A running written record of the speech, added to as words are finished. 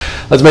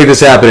Let's make this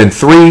happen in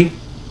 3,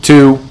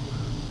 2,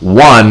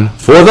 1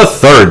 for the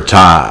third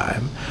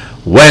time.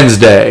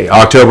 Wednesday,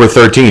 October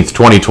 13th,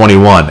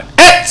 2021.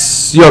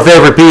 It's your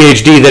favorite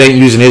PhD that ain't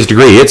using his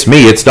degree. It's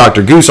me, it's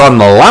Dr. Goose on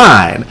the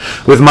line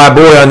with my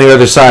boy on the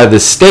other side of the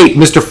state,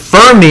 Mr.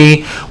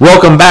 Fuhrmy.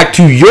 Welcome back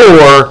to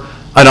your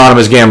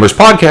Anonymous Gamblers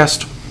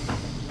podcast.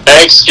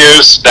 Thanks,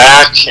 Goose.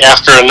 Back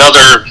after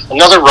another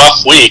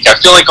rough week. I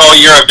feel like all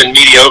year I've been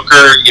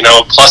mediocre,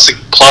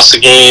 plus a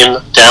game,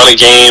 down a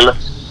game.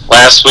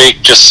 Last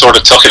week just sort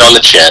of took it on the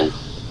chin.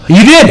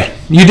 You did.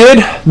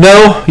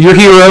 No, your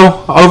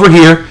hero over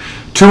here.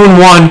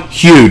 2-1,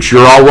 huge.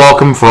 You're all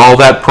welcome for all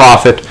that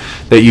profit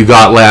that you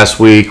got last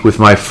week with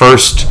my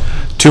first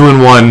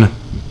 2-1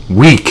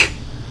 week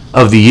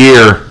of the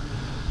year.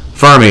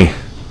 Fuhrmy,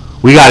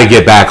 we got to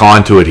get back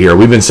onto it here.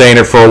 We've been saying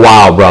it for a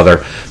while,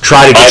 brother.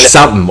 Try to get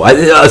something.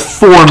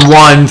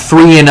 4-1,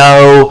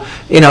 3-0,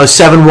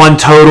 7-1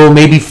 total,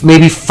 maybe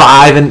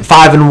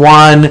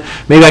 5-1.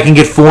 Maybe I can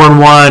get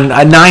 4-1.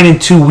 A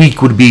 9-2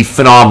 week would be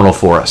phenomenal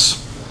for us.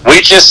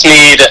 We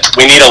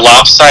need a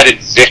lopsided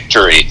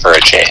victory for a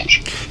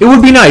change. It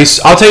would be nice.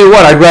 I'll tell you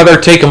what, I'd rather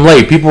take them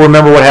late. People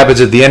remember what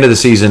happens at the end of the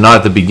season, not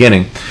at the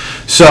beginning.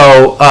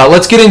 So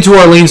let's get into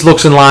our Leans,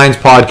 Looks, and Lines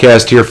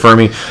podcast here,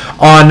 Fuhrmy.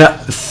 On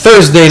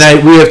Thursday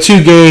night, we have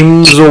two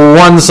games,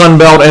 one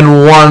Sunbelt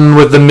and one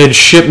with the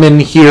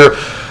midshipmen here.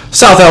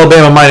 South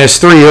Alabama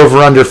 -3 over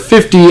under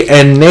 50,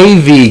 and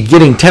Navy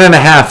getting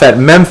 10.5 at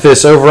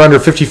Memphis over under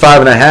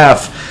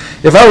 55.5.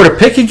 If I were to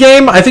pick a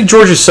game, I think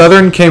Georgia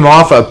Southern came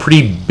off a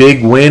pretty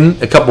big win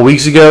a couple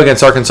weeks ago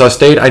against Arkansas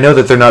State. I know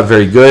that they're not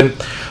very good,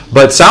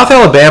 but South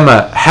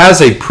Alabama has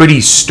a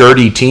pretty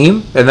sturdy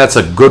team, and that's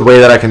a good way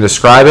that I can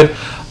describe it.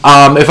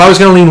 If I was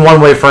going to lean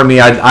one way for me,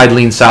 I'd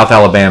lean South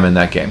Alabama in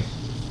that game.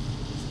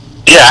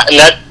 Yeah, and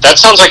that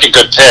sounds like a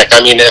good pick.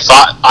 I mean, if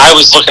I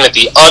was looking at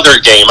the other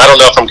game, I don't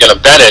know if I'm going to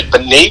bet it,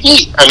 but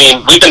Navy, I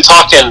mean, we've been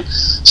talking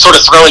sort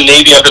of throwing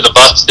Navy under the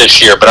bus this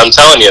year, but I'm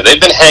telling you,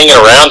 they've been hanging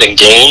around in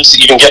games,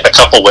 even getting a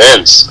couple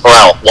wins, or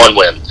one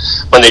win,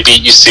 when they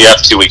beat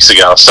UCF 2 weeks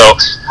ago. So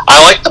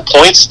I like the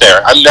points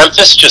there.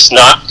 Memphis just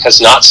has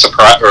not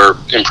surprised or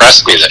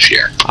impressed me this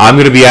year. I'm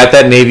going to be at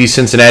that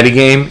Navy-Cincinnati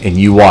game, and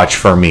you watch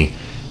for me.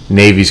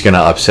 Navy's going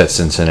to upset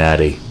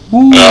Cincinnati.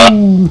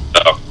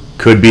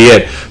 Could be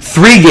it.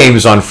 3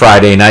 games on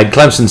Friday night.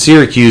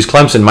 Clemson-Syracuse.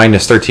 Clemson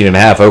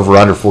 -13.5 over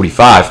under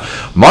 45.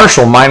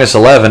 Marshall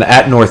 -11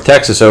 at North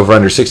Texas over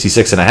under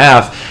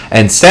 66.5.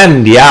 And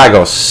San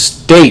Diego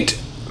State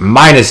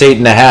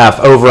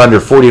 -8.5 over under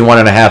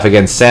 41.5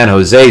 against San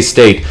Jose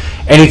State.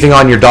 Anything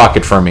on your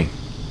docket for me?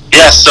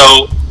 Yeah,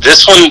 so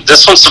this one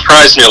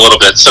surprised me a little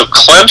bit. So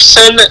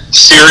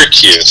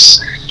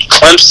Clemson-Syracuse.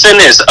 Clemson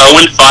is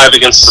 0-5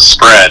 against the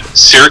spread.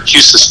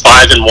 Syracuse is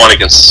 5-1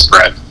 against the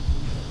spread.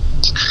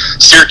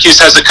 Syracuse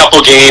has a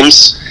couple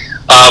games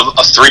of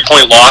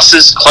 3-point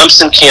losses.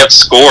 Clemson can't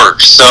score.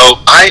 So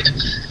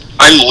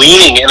I'm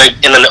leaning in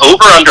an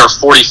over-under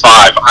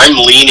 45. I'm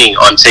leaning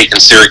on taking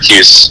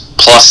Syracuse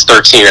plus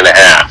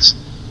 13.5.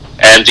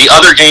 And the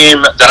other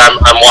game that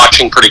I'm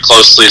watching pretty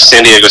closely is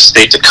San Diego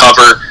State to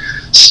cover.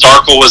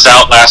 Starkel was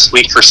out last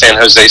week for San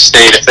Jose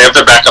State. If they have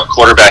their backup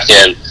quarterback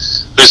in,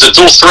 who's a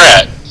dual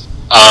threat,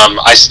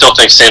 I still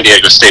think San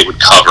Diego State would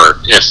cover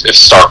if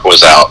Starkel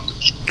was out.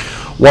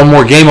 One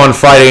more game on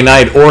Friday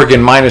night.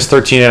 Oregon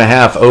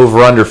 -13.5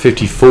 over under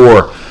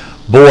 54.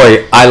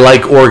 Boy, I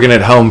like Oregon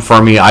at home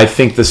for me. I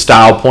think the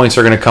style points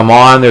are going to come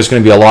on. There's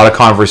going to be a lot of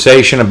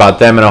conversation about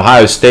them and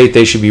Ohio State.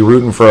 They should be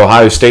rooting for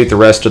Ohio State the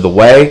rest of the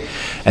way.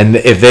 And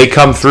if they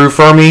come through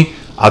for me,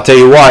 I'll tell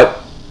you what,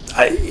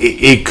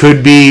 it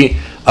could be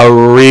a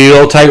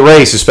real tight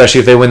race, especially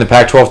if they win the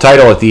Pac-12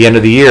 title at the end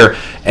of the year.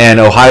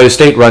 And Ohio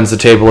State runs the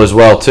table as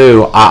well,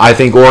 too. I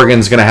think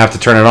Oregon's going to have to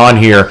turn it on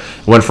here.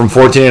 Went from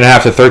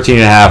 14.5 to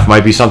 13.5.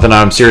 Might be something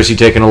I'm seriously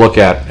taking a look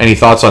at. Any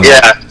thoughts on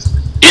that?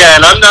 Yeah,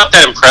 and I'm not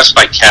that impressed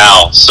by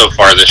Cal so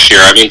far this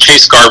year. I mean,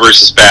 Chase Garbers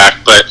is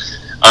back, but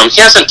he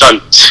hasn't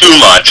done too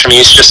much. I mean,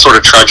 he's just sort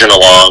of trudging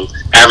along,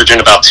 averaging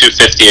about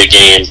 250 a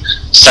game,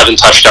 7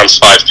 touchdowns,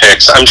 5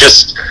 picks.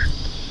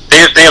 They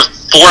have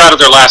 4 out of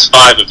their last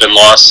 5 have been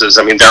losses.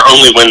 I mean, their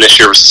only win this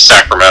year was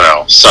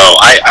Sacramento. So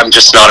I'm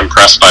just not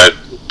impressed by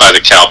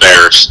the Cal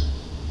Bears.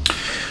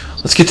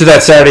 Let's get to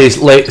that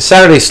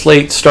Saturday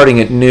slate starting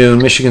at noon.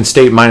 Michigan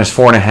State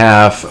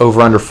 -4.5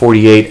 over under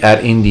 48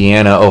 at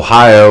Indiana.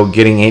 Ohio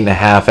getting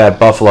 8.5 at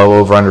Buffalo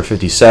over under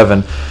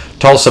 57.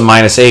 Tulsa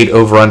 -8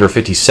 over under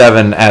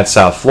 57 at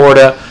South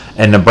Florida.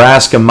 And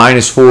Nebraska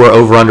 -4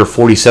 over under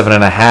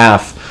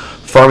 47.5.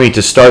 Fuhrmy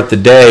to start the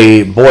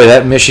day. Boy,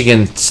 that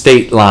Michigan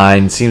State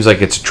line seems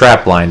like it's a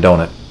trap line, don't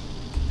it?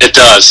 It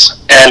does.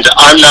 And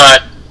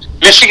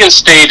Michigan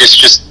State is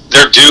just,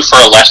 they're due for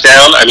a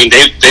letdown. I mean,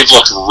 they've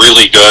looked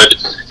really good,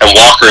 and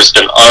Walker's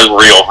been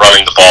unreal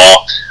running the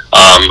ball.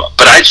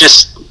 But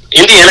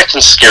Indiana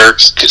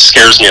scares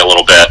me a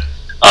little bit,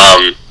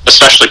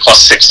 especially plus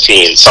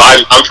 16. So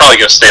I'm probably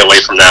going to stay away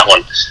from that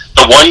one.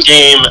 The one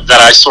game that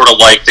I sort of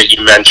like that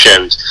you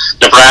mentioned,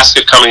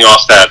 Nebraska coming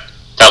off that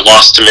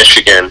loss to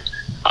Michigan,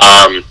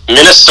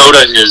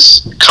 Minnesota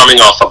is coming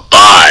off a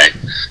bye,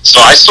 so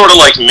I sort of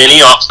like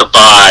Mini off the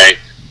bye,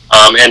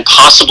 and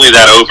possibly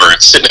that over.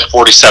 It's sitting at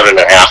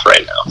 47.5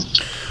 right now.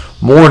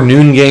 More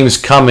noon games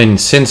coming.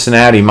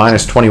 Cincinnati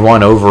minus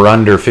 21 over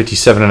under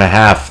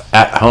 57.5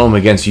 at home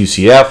against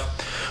UCF.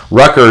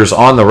 Rutgers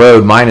on the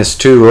road minus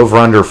 2 over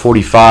under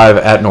 45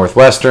 at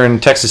Northwestern.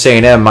 Texas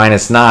A&M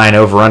minus 9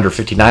 over under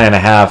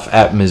 59.5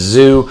 at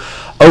Mizzou.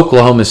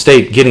 Oklahoma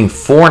State getting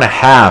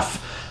 4.5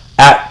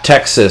 at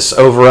Texas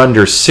over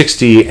under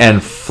 60,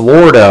 and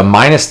Florida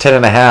minus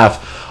 10.5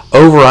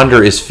 over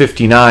under is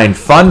 59.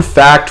 Fun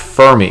fact,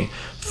 Fuhrmy,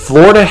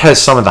 Florida has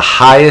some of the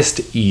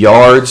highest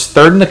yards,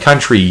 third in the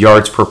country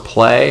yards per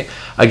play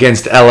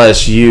against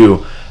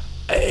LSU.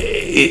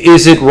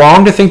 Is it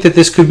wrong to think that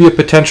this could be a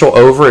potential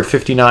over at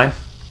 59?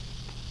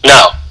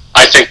 No,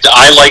 I think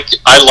I like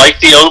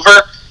the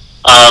over.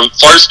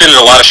 Florida's been in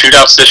a lot of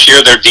shootouts this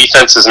year. Their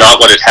defense is not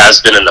what it has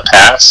been in the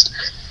past,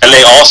 and they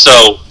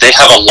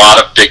have a lot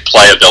of big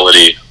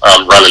playability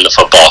running the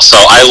football. So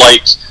I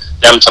like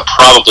them to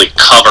probably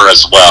cover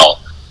as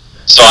well.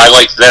 So I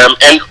like them,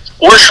 and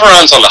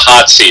Orgeron's on the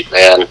hot seat,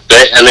 man.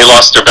 They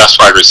lost their best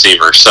wide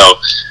receiver,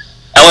 so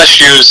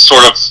LSU's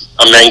sort of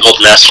a mangled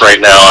mess right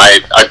now.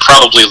 I'd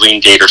probably lean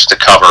Gators to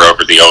cover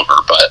over the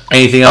over. But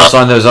anything else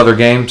on those other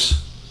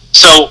games?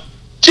 So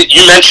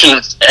you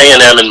mentioned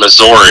A&M and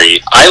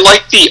Missouri. I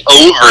like the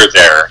over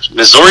there.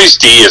 Missouri's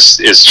D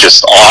is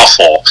just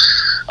awful,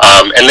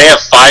 and they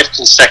have 5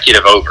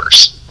 consecutive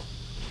overs,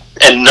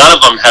 and none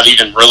of them have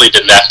even really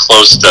been that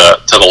close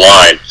to the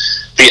line.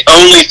 The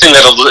only thing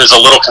that is a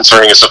little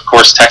concerning is, of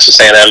course, Texas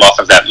A&M off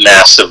of that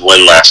massive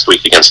win last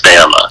week against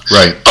Bama.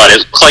 Right. But it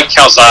looked like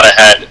Calzada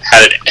had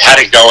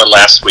it going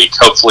last week.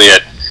 Hopefully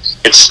it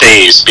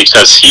stays,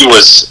 because he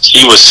was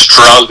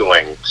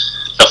struggling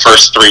the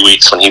first 3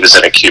 weeks when he was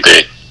in a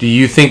QB. Do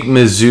you think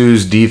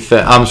Mizzou's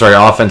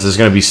offense is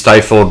going to be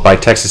stifled by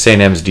Texas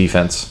A&M's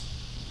defense?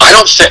 I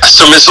don't think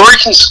so. Missouri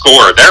can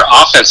score. Their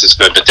offense is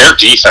good, but their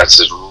defense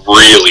is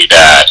really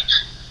bad.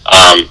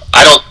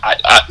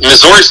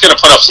 Missouri's going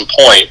to put up some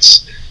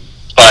points,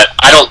 but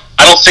I don't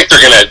think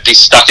they're going to be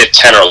stuck at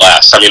 10 or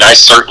less. I mean, I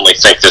certainly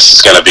think they're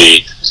going to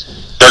be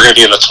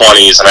in the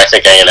 20s, and I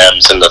think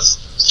A&M's in the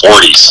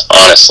 40s.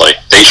 Honestly,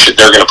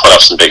 they're going to put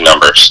up some big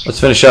numbers. Let's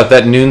finish out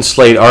that noon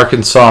slate.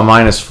 Arkansas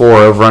minus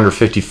 4 over under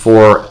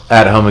 54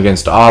 at home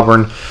against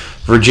Auburn.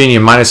 Virginia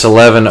minus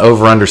 11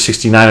 over under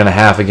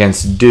 69.5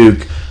 against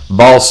Duke.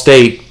 Ball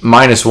State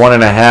minus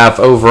 1.5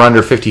 over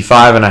under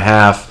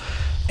 55.5.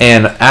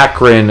 And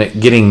Akron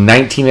getting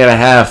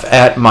 19.5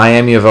 at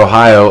Miami of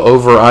Ohio,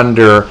 over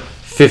under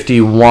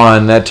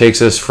 51. That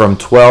takes us from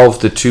 12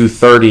 to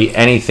 2:30.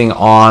 Anything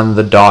on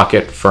the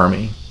docket,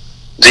 Fuhrmy?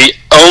 The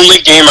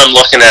only game I'm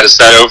looking at is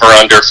that over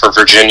under for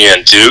Virginia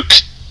and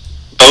Duke.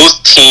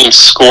 Both teams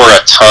score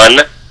a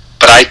ton,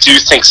 but I do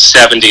think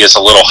 70 is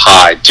a little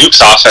high.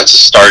 Duke's offense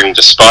is starting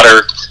to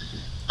sputter.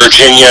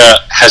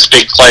 Virginia has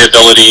big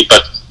playability,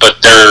 but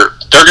they're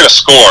going to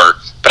score.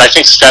 But I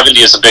think 70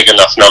 is a big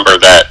enough number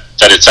that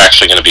it's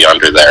actually going to be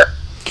under there.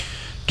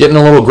 Getting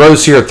a little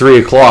gross here at 3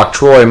 o'clock.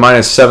 Troy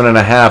minus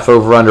 7.5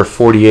 over under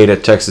 48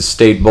 at Texas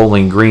State.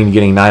 Bowling Green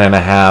getting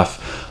 9.5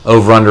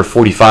 over under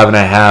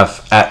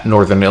 45.5 at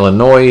Northern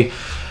Illinois.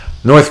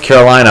 North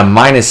Carolina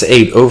minus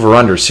 8 over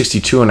under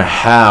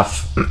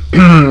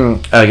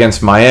 62.5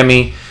 against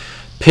Miami.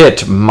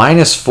 Pitt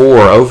minus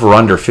 4 over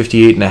under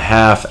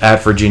 58.5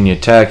 at Virginia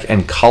Tech.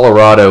 And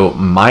Colorado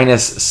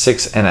minus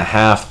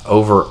 6.5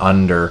 over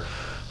under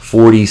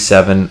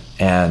 47.5.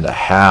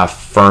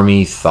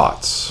 Fuhrmy,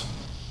 thoughts?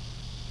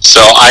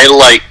 So I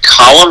like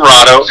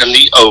Colorado and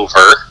the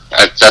over.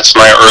 That's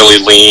my early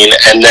lean.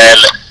 And then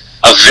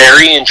a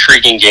very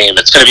intriguing game,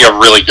 it's going to be a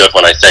really good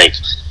one, I think,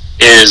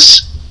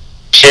 is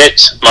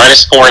Pitt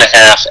minus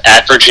 4.5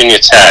 at Virginia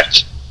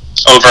Tech,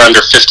 over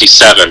under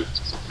 57.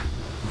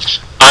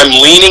 I'm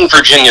leaning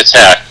Virginia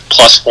Tech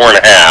plus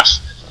 4.5,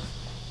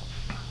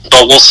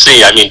 but we'll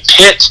see. I mean,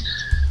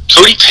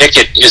 Cody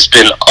Pickett has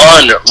been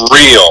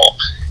unreal.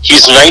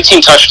 He's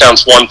 19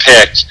 touchdowns, 1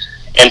 pick,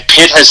 and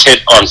Pitt has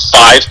hit on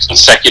 5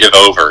 consecutive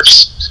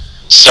overs.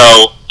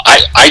 So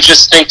I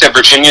just think that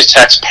Virginia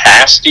Tech's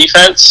pass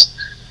defense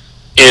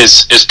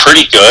is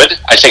pretty good.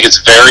 I think it's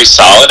very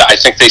solid. I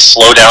think they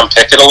slow down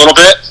Pickett a little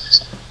bit.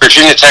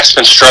 Virginia Tech's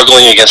been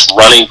struggling against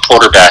running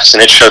quarterbacks,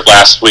 and it showed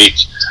last week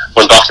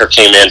when Buckner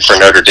came in for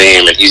Notre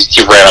Dame, and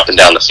he ran up and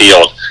down the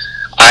field.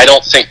 I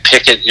don't think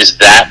Pickett is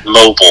that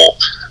mobile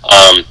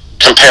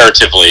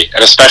comparatively,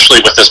 and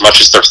especially with as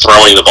much as they're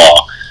throwing the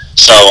ball.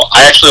 So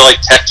I actually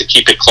like Tech to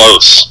keep it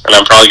close, and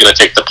I'm probably going to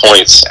take the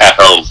points at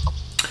home.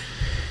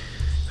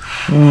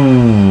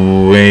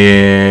 Ooh,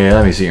 yeah,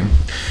 let me see.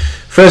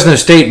 Fresno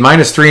State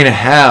minus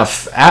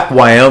 3.5 at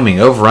Wyoming,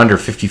 over under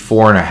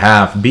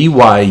 54.5.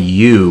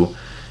 BYU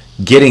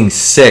getting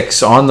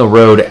 6 on the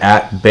road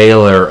at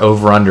Baylor,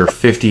 over under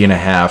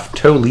 50.5.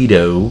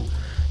 Toledo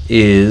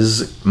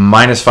is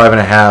minus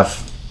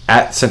 5.5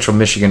 at Central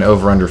Michigan,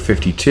 over under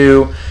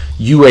 52.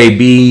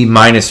 UAB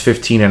minus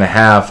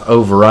 15.5,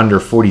 over under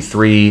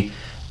 43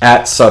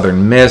 at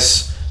Southern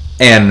Miss.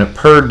 and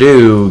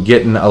Purdue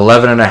getting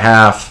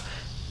 11.5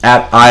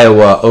 at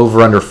Iowa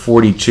over under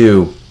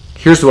 42.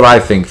 Here's what I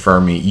think,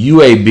 Fuhrmy.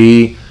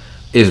 UAB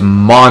is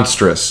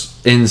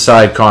monstrous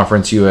inside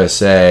Conference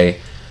USA.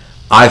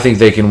 I think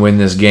they can win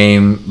this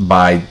game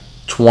by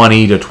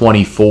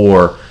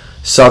 20-24.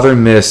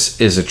 Southern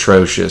Miss is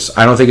atrocious.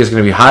 I don't think it's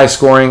going to be high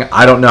scoring.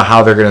 I don't know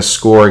how they're going to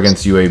score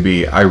against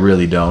UAB. I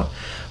really don't.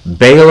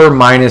 Baylor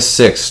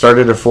 -6.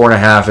 Started at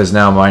 4.5, is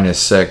now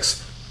 -6.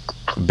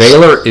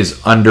 Baylor is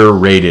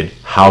underrated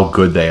how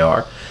good they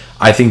are.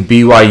 I think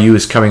BYU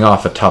is coming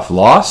off a tough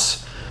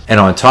loss. And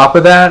on top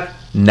of that,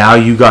 now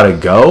you got to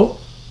go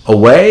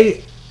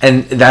away.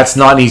 And that's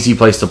not an easy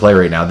place to play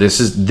right now. This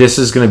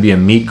is going to be a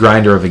meat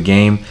grinder of a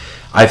game.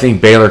 I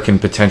think Baylor can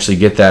potentially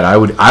get that. I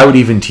would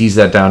even tease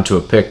that down to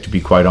a pick, to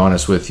be quite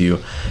honest with you.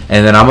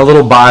 And then I'm a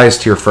little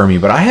biased here, Fuhrmy,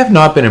 but I have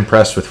not been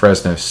impressed with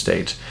Fresno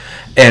State.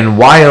 And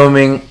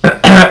Wyoming,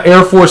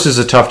 Air Force is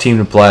a tough team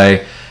to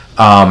play.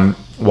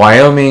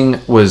 Wyoming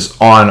was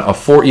on a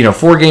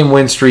 4-game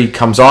win streak,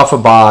 comes off a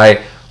bye,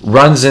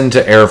 runs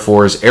into Air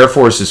Force. Air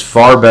Force is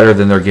far better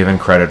than they're given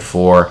credit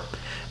for.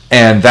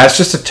 And that's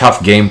just a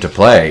tough game to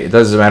play. It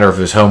doesn't matter if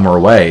it's home or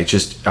away. It's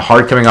just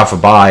hard coming off a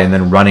bye and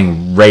then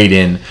running right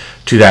in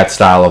to that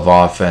style of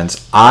offense.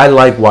 I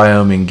like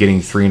Wyoming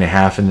getting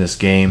 3.5 in this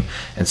game.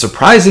 And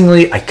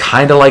surprisingly, I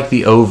kind of like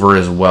the over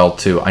as well,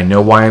 too. I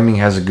know Wyoming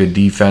has a good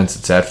defense.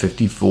 It's at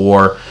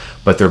 54,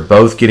 but they're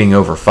both getting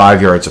over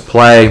 5 yards of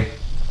play.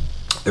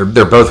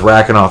 They're both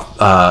racking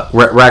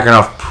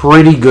off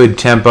pretty good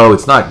tempo.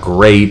 It's not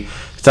great.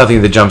 It's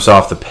nothing that jumps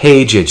off the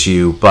page at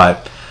you,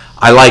 but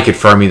I like it,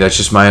 Fuhrmy. That's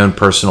just my own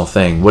personal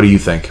thing. What do you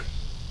think?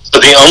 So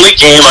the only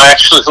game I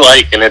actually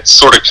like, and it's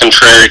sort of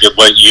contrary to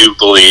what you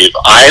believe,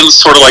 I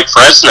sort of like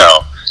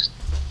Fresno.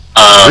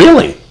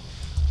 Really?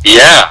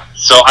 Yeah.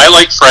 So I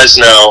like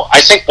Fresno.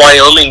 I think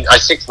Wyoming,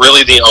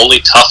 really the only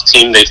tough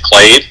team they've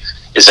played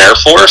is Air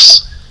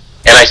Force.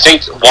 And I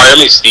think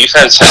Wyoming's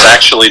defense has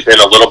actually been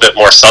a little bit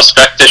more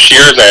suspect this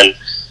year than,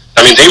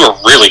 they were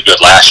really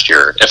good last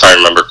year, if I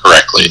remember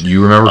correctly.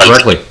 You remember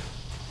correctly.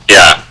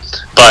 Yeah.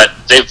 But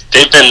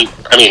they've been,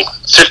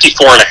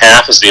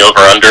 54.5 is the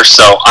over-under,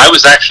 so I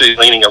was actually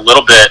leaning a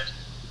little bit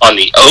on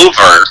the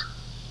over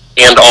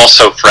and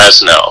also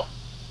Fresno,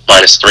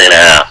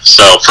 -3.5.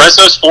 So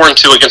Fresno's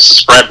 4-2 against the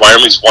spread.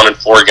 Wyoming's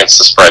 1-4 against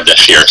the spread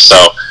this year.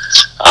 So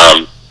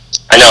I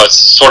know it's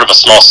sort of a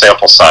small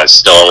sample size,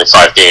 still only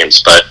 5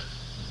 games, but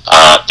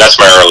that's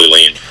my early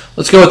lean.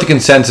 Let's go with the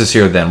consensus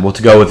here then. We'll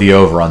go with the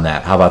over on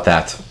that. How about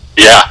that?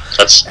 Yeah.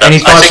 Any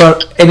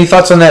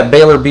thoughts on that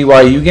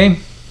Baylor-BYU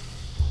game?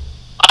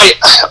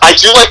 I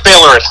do like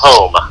Baylor at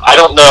home. I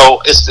don't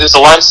know. Is the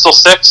line still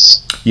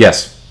 6?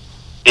 Yes.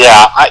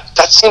 Yeah,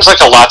 that seems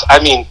like a lot.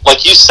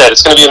 Like you said,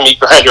 it's going to be a meat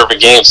grinder of a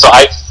game. So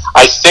I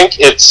think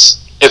it's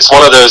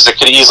one of those that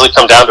could easily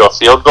come down to a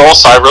field goal.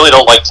 So I really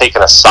don't like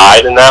taking a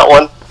side in that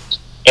one.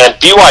 And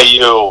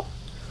BYU,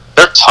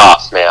 they're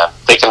tough, man.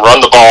 They can run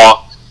the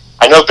ball.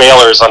 I know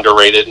Baylor is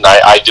underrated, and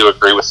I do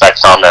agree with that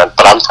comment,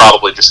 but I'm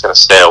probably just going to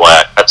stay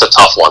away. That's a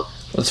tough one.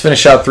 Let's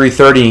finish out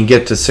 3:30 and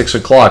get to 6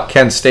 o'clock.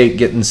 Kent State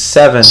getting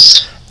 7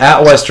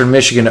 at Western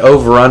Michigan,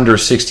 over-under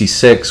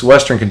 66.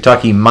 Western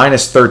Kentucky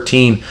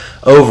 -13,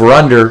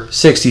 over-under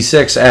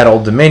 66 at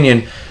Old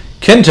Dominion.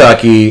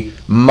 Kentucky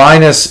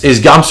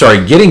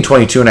getting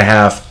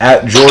 22.5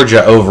 at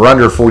Georgia,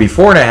 over-under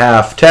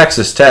 44.5.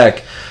 Texas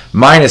Tech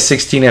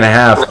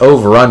 -16.5,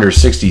 over-under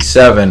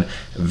 67.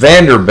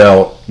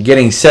 Vanderbilt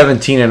getting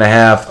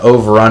 17.5,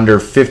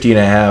 over-under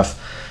 50.5.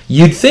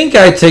 You'd think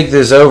I'd take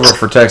this over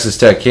for Texas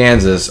Tech,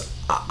 Kansas.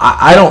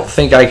 I don't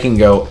think I can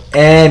go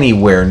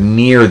anywhere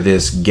near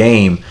this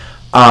game.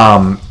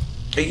 Tech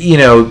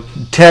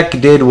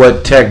did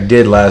what Tech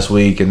did last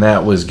week, and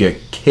that was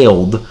get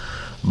killed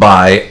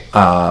by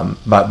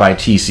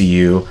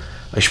TCU.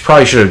 I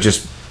probably should have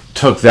just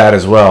took that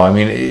as well.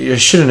 I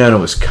should have known it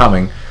was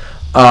coming.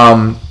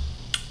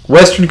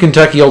 Western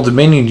Kentucky, Old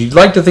Dominion, you'd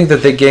like to think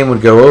that game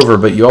would go over,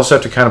 but you also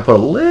have to kind of put a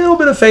little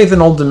bit of faith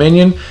in Old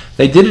Dominion.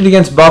 They did it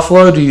against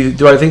Buffalo.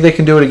 Do I think they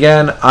can do it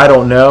again? I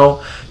don't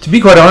know. To be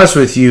quite honest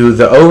with you,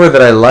 the over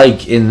that I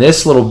like in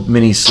this little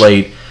mini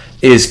slate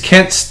is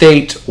Kent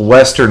State,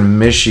 Western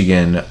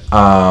Michigan.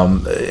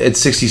 At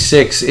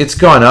 66, it's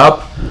gone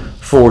up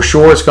for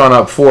sure. It's gone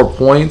up 4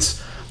 points.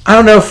 I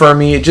don't know,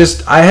 Fuhrmy.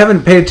 I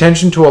haven't paid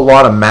attention to a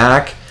lot of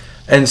MAC.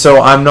 And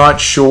so I'm not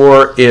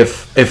sure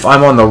if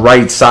I'm on the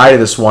right side of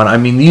this one.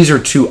 These are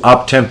two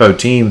up-tempo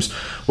teams.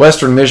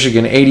 Western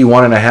Michigan,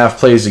 81.5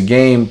 plays a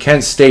game.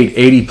 Kent State,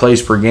 80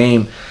 plays per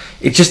game.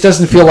 It just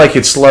doesn't feel like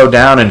it's slowed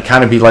down and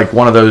kind of be like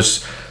one of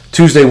those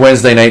Tuesday,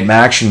 Wednesday night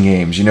action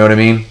games. You know what I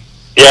mean?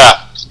 Yeah.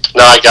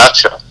 No, I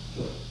gotcha.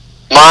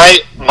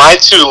 My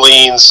two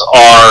leans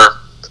are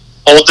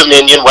Old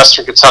Dominion,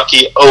 Western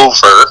Kentucky,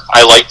 over.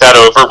 I like that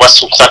over.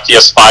 Western Kentucky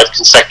has 5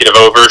 consecutive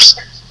overs.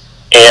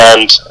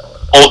 And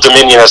Old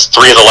Dominion has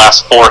 3 of the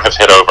last 4 have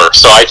hit over.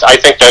 So I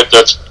think that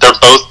they're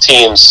both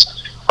teams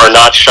are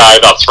not shy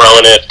about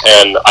throwing it,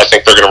 and I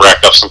think they're going to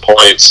rack up some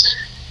points.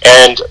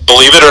 And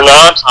believe it or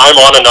not, I'm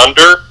on an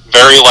under,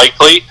 very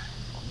likely.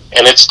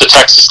 and it's the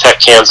Texas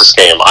Tech-Kansas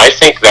game. I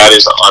think that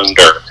is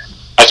under.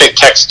 I think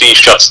Tex D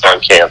shuts down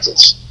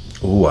Kansas.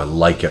 Ooh, I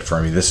like it,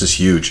 Fuhrmy. This is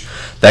huge.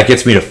 That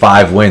gets me to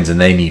 5 wins,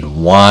 and they need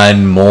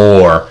one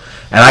more.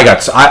 And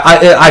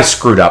I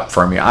screwed up,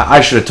 Fuhrmy.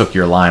 I should have took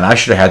your line. I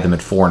should have had them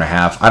at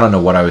 4.5. I don't know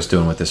what I was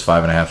doing with this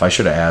 5.5. I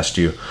should have asked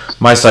you.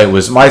 My site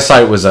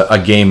was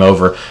a game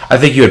over. I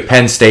think you had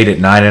Penn State at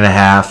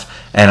 9.5,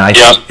 and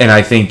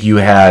I think you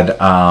had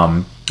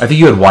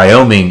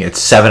Wyoming at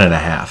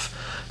 7.5.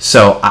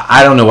 So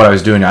I don't know what I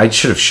was doing. I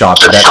should have shot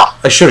better.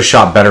 I should have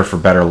shot better for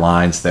better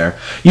lines there.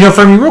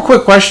 Fuhrmy, real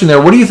quick question there.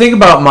 What do you think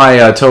about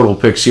my total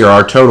picks here?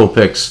 Our total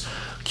picks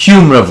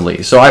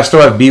cumulatively. So I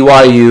still have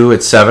BYU at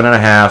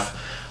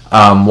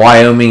 7.5,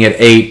 Wyoming at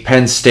 8,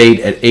 Penn State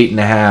at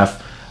 8.5,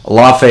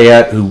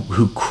 Lafayette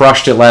who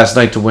crushed it last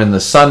night to win the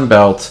Sun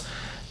Belt,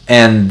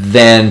 and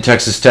then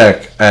Texas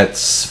Tech at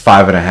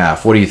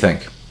 5.5. What do you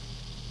think?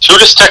 So who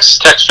does Texas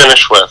Tech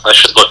finish with? I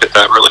should look at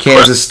that really quick.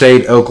 Kansas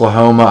State,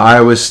 Oklahoma,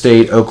 Iowa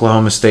State,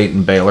 Oklahoma State,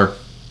 and Baylor.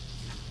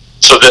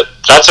 So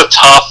that's a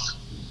tough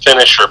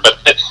finisher, but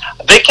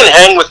they can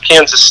hang with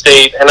Kansas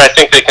State, and I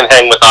think they can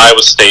hang with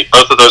Iowa State.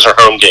 Both of those are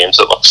home games,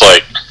 it looks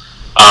like.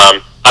 I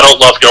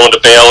don't love going to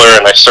Baylor,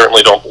 and I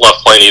certainly don't love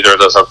playing either of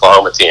those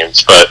Oklahoma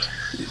teams, but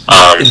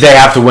they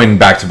have to win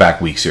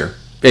back-to-back weeks here.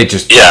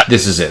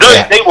 This is it.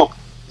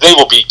 They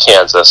will beat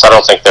Kansas. I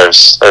don't think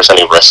there's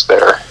any risk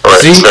there, or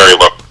it's very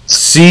low.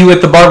 See you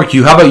at the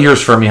barbecue. How about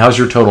yours, Fuhrmy? How's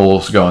your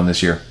totals going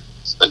this year?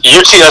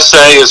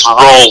 UTSA is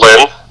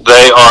rolling.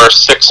 They are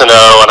 6-0,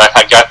 and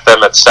I got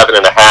them at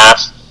 7.5.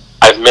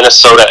 I have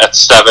Minnesota at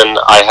 7.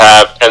 I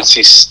have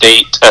NC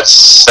State at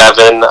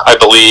 7, I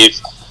believe.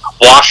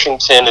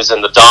 Washington is in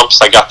the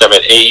dumps. I got them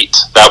at 8.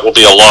 That will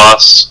be a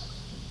loss.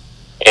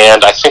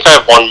 And I think I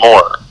have one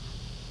more.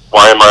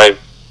 Why am I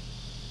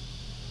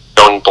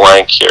going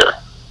blank here?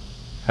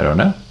 I don't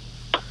know.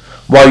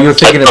 While you're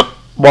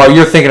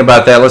thinking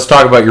about that, let's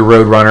talk about your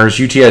road runners.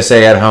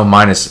 UTSA at home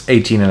minus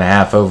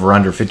 18.5 over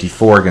under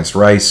 54 against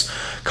Rice.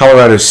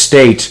 Colorado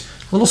State,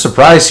 a little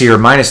surprise here,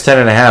 minus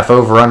 10.5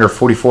 over under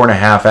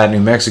 44.5 at New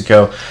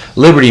Mexico.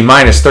 Liberty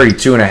minus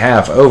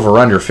 32.5 over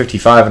under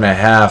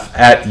 55.5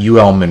 at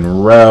UL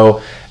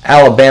Monroe.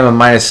 Alabama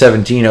minus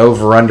 17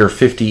 over under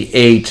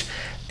 58.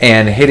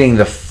 And hitting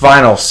the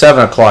final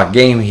 7 o'clock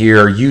game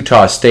here,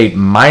 Utah State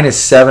minus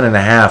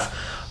 7.5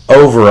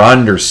 over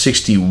under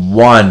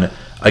 61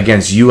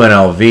 against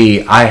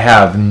UNLV. I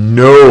have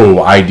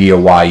no idea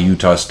why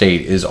Utah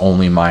State is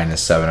only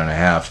minus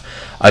 7.5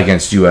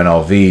 against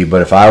UNLV,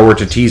 but if I were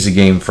to tease a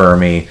game for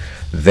me,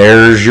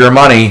 there's your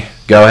money.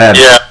 Go ahead.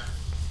 Yeah,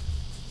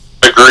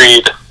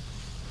 agreed.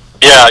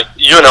 Yeah,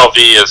 UNLV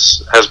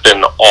has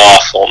been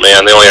awful,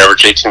 man. They only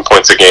average 18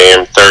 points a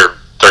game. They're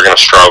going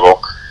to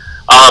struggle.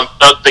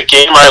 The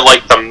game I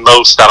like the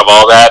most out of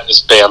all that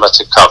is Bama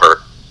to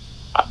cover.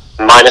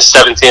 Minus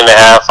 17.5.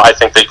 I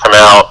think they come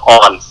out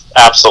on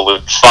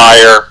absolute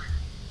fire.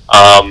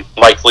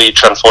 Mike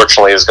Leach,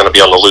 unfortunately, is going to be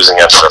on the losing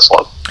end for this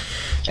one.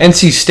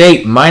 NC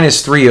State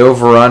minus 3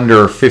 over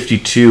under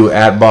 52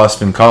 at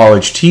Boston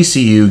College.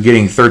 TCU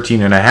getting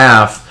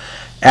 13.5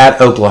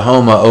 at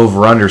Oklahoma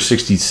over under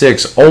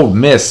 66. Ole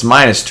Miss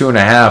minus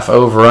 2.5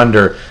 over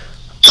under.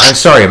 I'm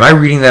sorry, am I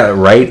reading that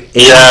right?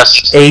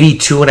 Yes.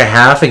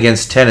 82.5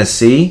 against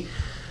Tennessee.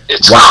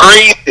 It's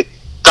crazy.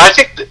 I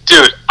think,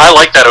 dude, I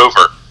like that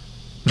over.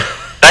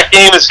 That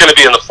game is going to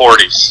be in the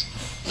 40s.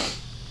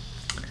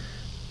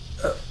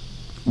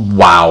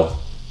 Wow.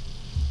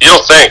 You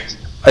don't think?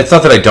 It's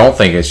not that I don't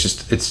think.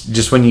 It's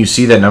just when you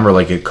see that number,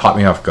 like, it caught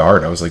me off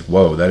guard. I was like,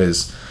 whoa, that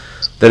is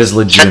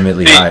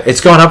legitimately high. It's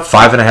gone up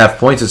 5.5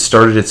 points. It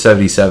started at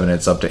 77.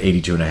 It's up to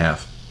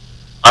 82.5.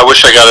 I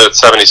wish I got it at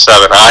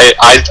 77.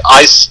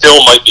 I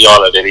still might be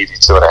on it at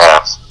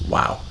 82.5.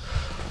 Wow.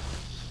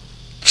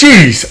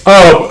 Jeez.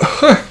 Oh,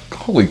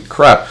 holy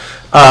crap.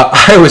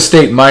 Iowa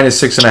State minus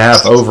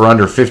 6.5 over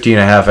under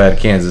 50.5 at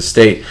Kansas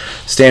State.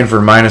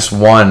 Stanford minus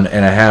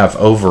 1.5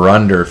 over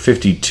under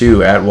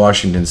 52 at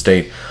Washington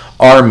State.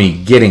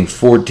 Army getting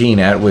 14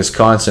 at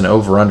Wisconsin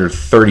over under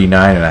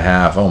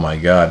 39.5. Oh my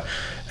God.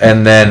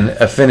 And then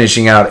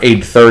finishing out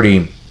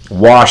 8:30,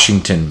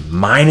 Washington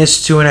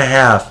minus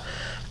 2.5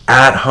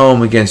 at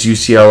home against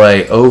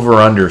UCLA over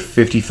under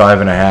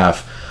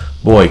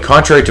 55.5. Boy,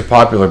 contrary to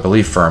popular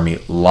belief,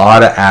 Fuhrmy, a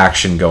lot of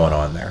action going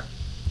on there.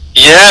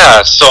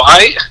 Yeah, so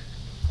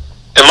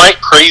am I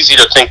crazy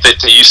to think that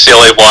the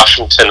UCLA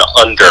Washington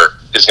under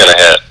is going to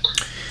hit?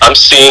 I'm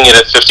seeing it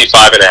at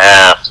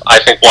 55.5. I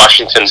think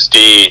Washington's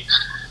D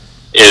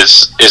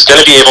is going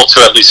to be able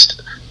to at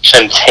least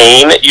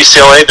contain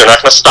UCLA. They're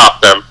not going to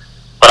stop them,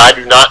 but I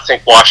do not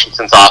think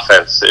Washington's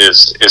offense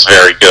is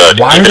very good.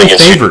 Why are they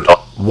favored?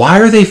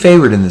 Why are they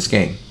favored in this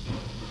game?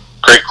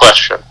 Great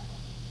question.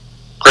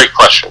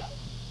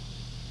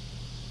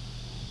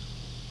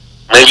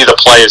 Maybe the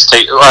play is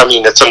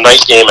it's a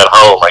night game at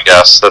home, I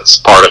guess. That's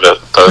part of it.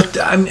 But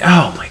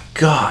oh my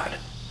God.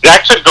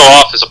 That could go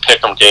off as a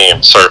pick'em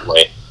game,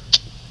 certainly.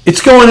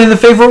 It's going in the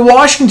favor of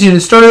Washington. It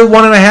started at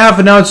 1.5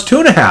 and now it's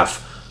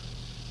 2.5.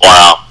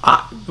 Wow.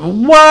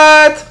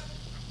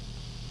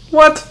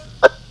 What?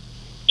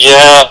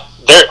 Yeah,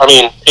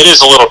 it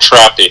is a little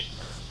trappy.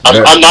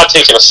 I'm not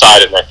taking a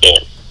side in that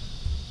game.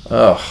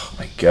 Oh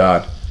my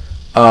God.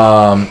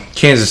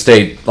 Kansas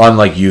State,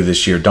 unlike you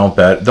this year, don't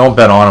bet on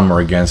them or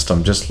against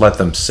them. Just let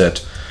them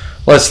sit.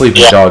 Let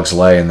sleeping dogs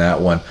lay in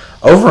that one.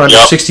 Over under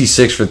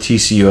 66 for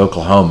TCU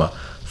Oklahoma.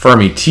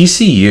 Fuhrmy,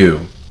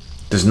 TCU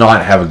does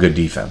not have a good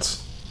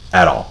defense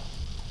at all.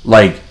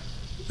 Like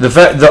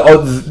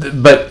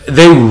but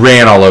they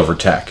ran all over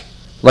Tech.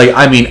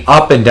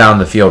 Up and down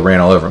the field ran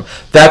all over them.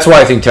 That's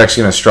why I think Tech's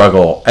going to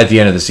struggle at the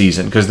end of the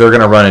season, because they're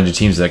going to run into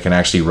teams that can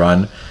actually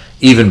run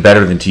even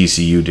better than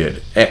TCU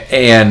did.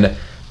 And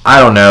I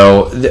don't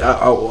know.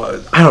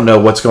 I don't know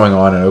what's going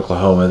on in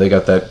Oklahoma. They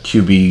got that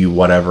QB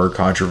whatever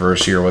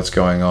controversy or what's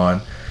going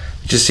on.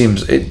 It just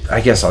seems. I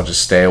guess I'll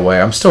just stay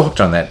away. I'm still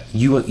hooked on that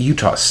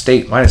Utah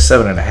State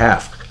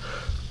 -7.5.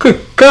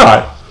 Good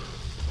God.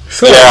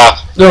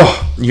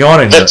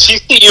 Yawning. The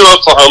TCU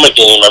Oklahoma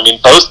game.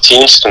 Both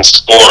teams can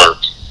score.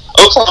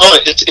 Oklahoma.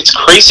 It's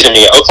crazy to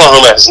me.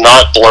 Oklahoma has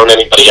not blown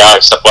anybody out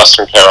except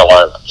Western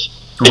Carolina.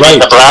 They beat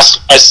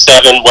Nebraska by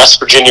 7, West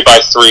Virginia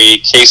by 3,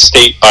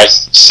 K-State by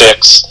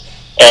 6,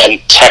 and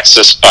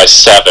Texas by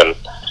 7.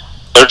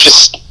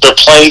 They're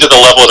playing to the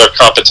level of their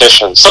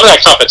competition. Some of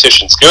that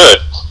competition's good,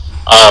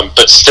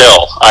 but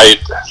still,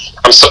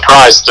 I'm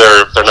surprised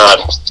they're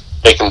not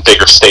making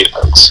bigger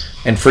statements.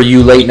 And for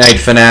you late night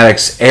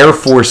fanatics, Air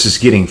Force is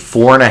getting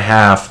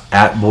 4.5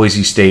 at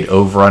Boise State,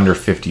 over under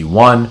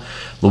 51.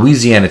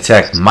 Louisiana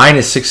Tech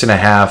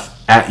 -6.5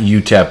 at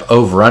UTEP,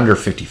 over under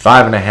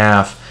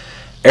 55.5.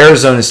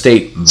 Arizona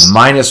State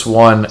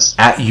 -1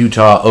 at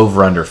Utah,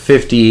 over under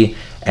 50.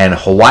 And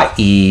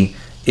Hawaii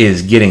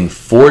is getting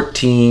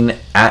 14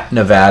 at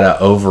Nevada,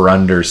 over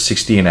under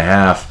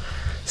 60.5.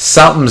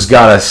 Something's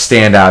got to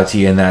stand out to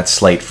you in that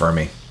slate for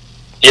me.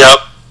 Yep.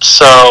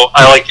 So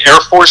I like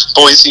Air Force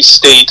Boise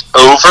State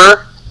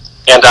over,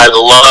 and I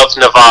love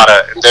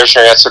Nevada. And there's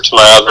your answer to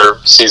my other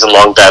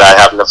season-long bet. I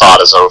have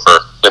Nevada's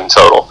over in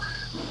total.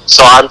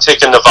 So I'm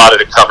taking Nevada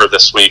to cover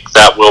this week.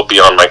 That will be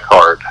on my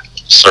card,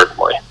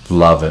 certainly.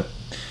 Love it.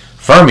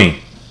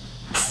 Fuhrmy,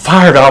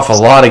 fired off a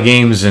lot of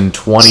games in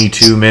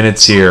 22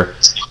 minutes here.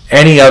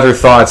 Any other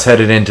thoughts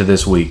headed into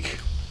this week?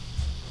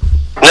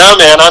 No,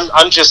 man.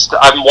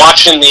 I'm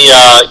watching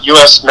the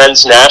U.S.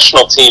 men's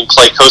national team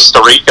play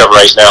Costa Rica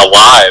right now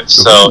live.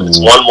 So It's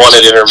 1-1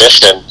 at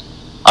intermission.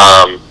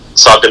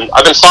 So I've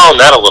been following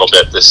that a little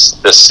bit this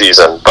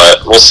season,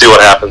 but we'll see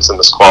what happens in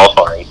this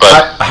qualifying.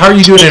 But how are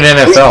you doing in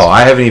NFL?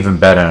 I haven't even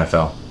bet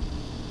NFL.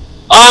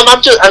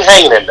 I'm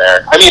hanging in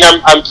there.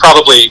 I'm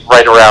probably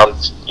right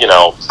around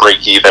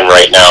break even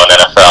right now in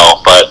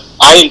NFL, but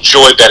I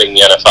enjoy betting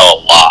the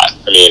NFL a lot.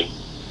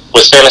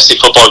 With fantasy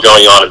football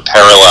going on in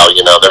parallel,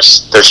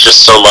 there's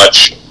just so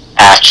much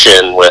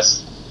action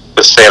with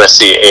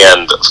fantasy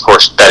and, of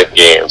course, betting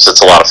games. It's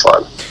a lot of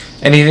fun.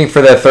 Anything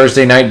for that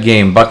Thursday night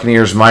game?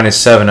 Buccaneers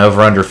 -7,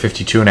 over under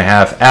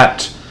 52.5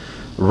 at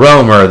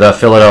Romer, the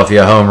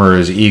Philadelphia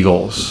Homers,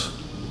 Eagles.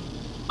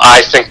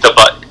 I think they're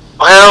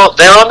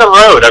on the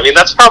road.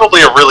 That's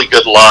probably a really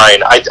good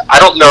line. I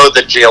don't know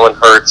that Jalen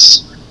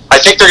Hurts. I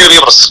think they're going to be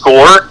able to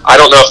score. I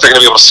don't know if they're going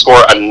to be able to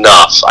score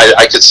enough.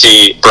 I could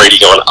see Brady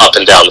going up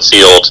and down the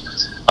field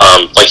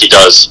like he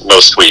does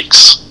most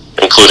weeks,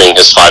 including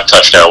his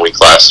 5-touchdown week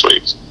last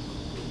week.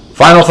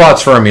 Final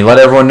thoughts for me. Let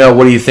everyone know,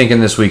 what are you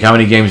thinking this week? How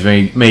many games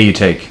may you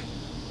take?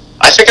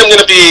 I think I'm going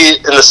to be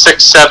in the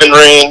 6-7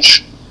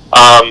 range.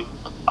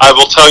 I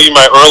will tell you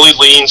my early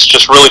leans,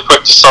 just really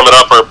quick to sum it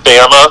up, are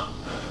Bama,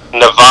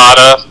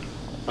 Nevada,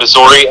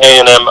 Missouri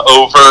A&M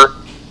over,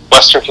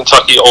 Western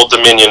Kentucky Old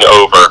Dominion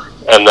over,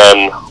 and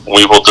then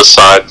we will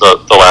decide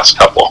the last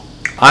couple.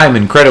 I'm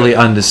incredibly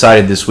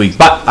undecided this week,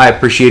 but I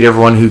appreciate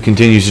everyone who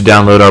continues to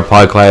download our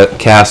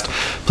podcast.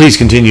 Please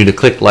continue to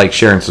click, like,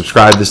 share, and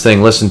subscribe this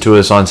thing. Listen to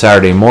us on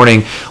Saturday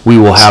morning. We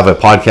will have a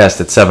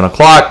podcast at 7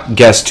 o'clock.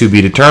 Guests to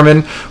be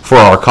determined for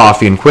our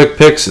coffee and quick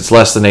picks. It's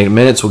less than 8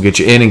 minutes. We'll get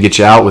you in and get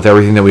you out with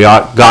everything that we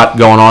got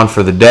going on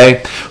for the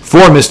day.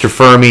 For Mr.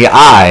 Fuhrmy,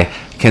 I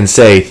can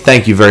say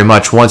thank you very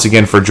much once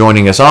again for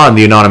joining us on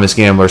the Anonymous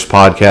Gamblers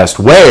podcast,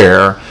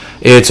 where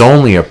it's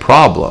only a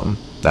problem,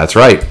 that's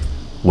right,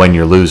 when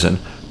you're losing.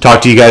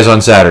 Talk to you guys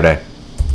on Saturday.